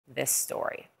this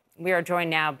story. We are joined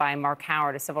now by Marc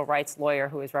Howard, a civil rights lawyer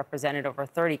who has represented over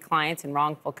 30 clients in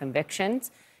wrongful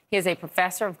convictions. He is a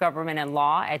professor of government and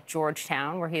law at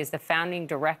Georgetown, where he is the founding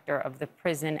director of the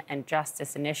Prison and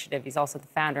Justice Initiative. He's also the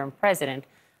founder and president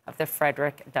of the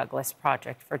Frederick Douglass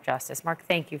Project for Justice. Marc,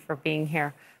 thank you for being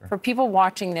here. Sure. For people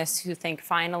watching this who think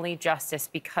finally justice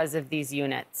because of these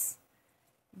units,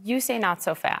 you say not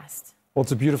so fast. Well,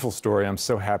 it's a beautiful story. I'm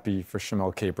so happy for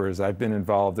Shamel Capers. I've been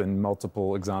involved in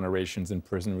multiple exonerations and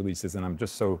prison releases, and I'm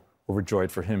just so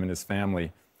overjoyed for him and his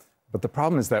family. But the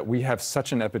problem is that we have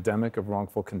such an epidemic of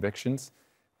wrongful convictions.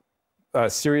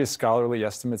 Serious scholarly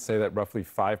estimates say that roughly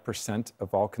 5%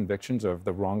 of all convictions are of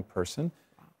the wrong person.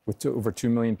 With over 2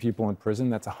 million people in prison,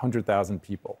 that's 100,000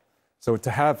 people. So to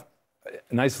have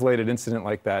an isolated incident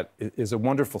like that is a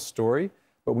wonderful story,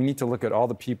 but we need to look at all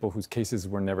the people whose cases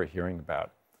we're never hearing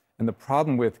about. And the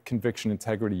problem with conviction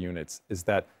integrity units is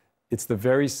that it's the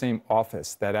very same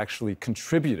office that actually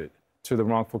contributed to the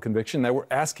wrongful conviction that we're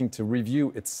asking to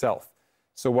review itself.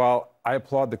 So while I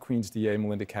applaud the Queen's DA,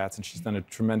 Melinda Katz, and she's done a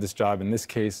tremendous job in this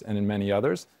case and in many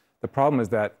others, the problem is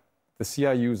that the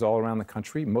CIUs all around the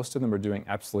country, most of them are doing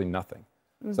absolutely nothing.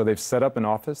 So they've set up an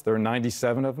office. There are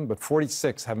 97 of them, but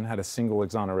 46 haven't had a single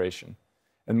exoneration.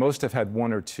 And most have had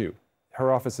 1 or 2.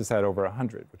 Her office has had over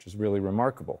 100, which is really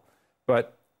remarkable.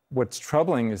 But what's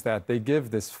troubling is that they give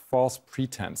this false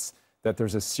pretense that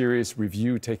there's a serious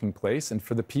review taking place. And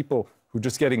for the people who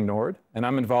just get ignored, and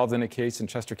I'm involved in a case in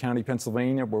Chester County,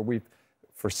 Pennsylvania, where we've,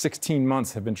 for 16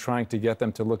 months, have been trying to get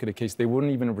them to look at a case. They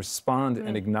wouldn't even respond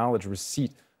and acknowledge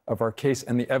receipt of our case.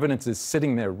 And the evidence is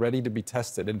sitting there ready to be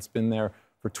tested. And it's been there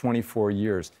for 24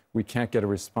 years. We can't get a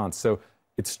response. So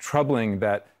it's troubling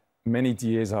that many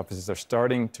DA's offices are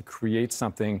starting to create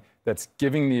something that's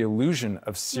giving the illusion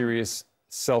of serious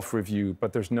self-review,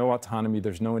 but there's no autonomy,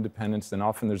 there's no independence, and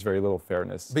often there's very little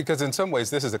fairness. Because in some ways,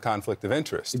 this is a conflict of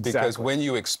interest. Exactly. Because when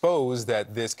you expose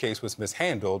that this case was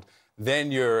mishandled,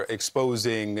 then you're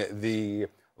exposing the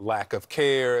lack of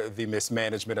care, the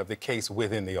mismanagement of the case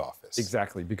within the office.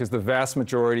 Exactly, because the vast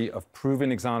majority of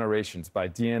proven exonerations by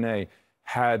DNA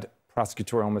had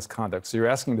prosecutorial misconduct. So you're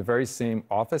asking the very same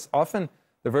office, often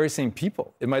the very same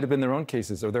people. It might have been their own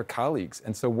cases or their colleagues.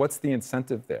 And so what's the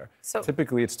incentive there? So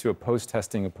typically it's to oppose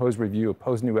testing, oppose review,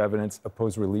 oppose new evidence,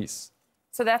 oppose release.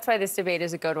 So that's why this debate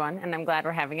is a good one, and I'm glad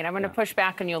we're having it. I'm going to push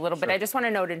back on you a little bit. I just want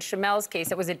to note in Shamel's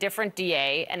case, it was a different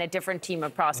DA and a different team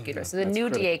of prosecutors. So the new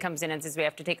DA comes in and says we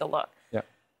have to take a look. Yeah.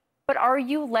 But are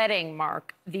you letting,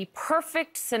 Marc, the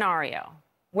perfect scenario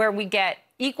where we get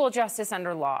equal justice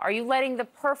under law, are you letting the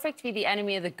perfect be the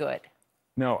enemy of the good?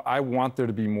 No, I want there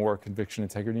to be more conviction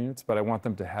integrity units, but I want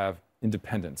them to have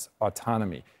independence,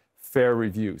 autonomy, fair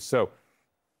review. So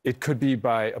it could be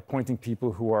by appointing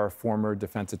people who are former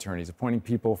defense attorneys, appointing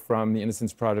people from the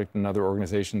Innocence Project and other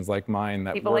organizations like mine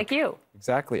that people like you.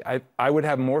 Exactly. I would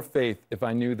have more faith if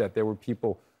I knew that there were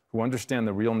people who understand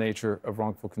the real nature of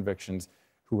wrongful convictions,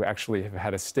 who actually have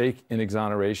had a stake in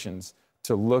exonerations,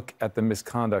 to look at the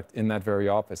misconduct in that very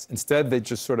office. Instead, they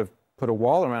just sort of put a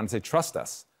wall around and say, trust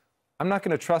us. I'm not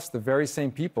going to trust the very same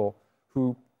people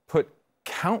who put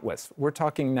countless, we're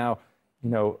talking now,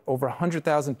 over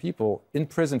 100,000 people in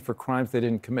prison for crimes they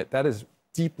didn't commit. That is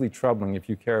deeply troubling if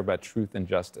you care about truth and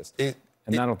justice. And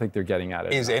I don't think they're getting at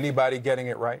it. Is anybody getting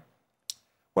it right?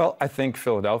 Well, I think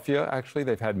Philadelphia, actually,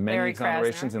 they've had many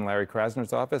exonerations in Larry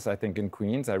Krasner's office. I think in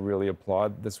Queens, I really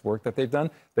applaud this work that they've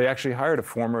done. They actually hired a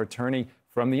former attorney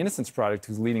from the Innocence Project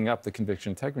who's leading up the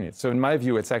conviction integrity unit. So in my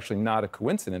view, it's actually not a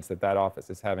coincidence that that office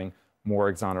is having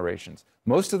more exonerations.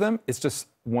 Most of them, it's just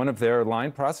one of their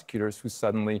line prosecutors who's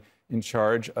suddenly in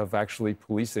charge of actually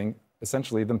policing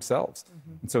essentially themselves.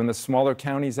 And so in the smaller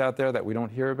counties out there that we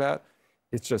don't hear about,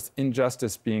 it's just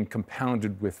injustice being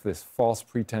compounded with this false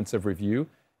pretense of review,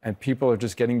 and people are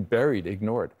just getting buried,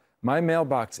 ignored. My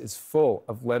mailbox is full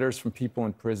of letters from people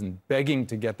in prison begging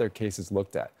to get their cases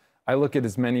looked at. I look at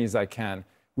as many as I can.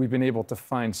 We've been able to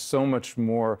find so much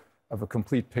more of a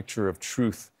complete picture of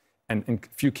truth, and in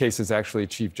a few cases actually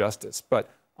achieve justice. But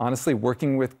honestly,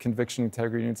 working with conviction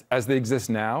integrity units as they exist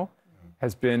now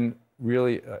has been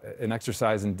really an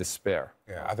exercise in despair.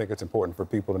 Yeah, I think it's important for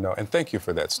people to know. And thank you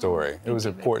for that story. It was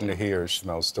important to hear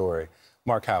Shamel's story.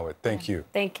 Marc Howard, thank you.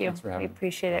 Thank you. We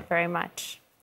appreciate it very much.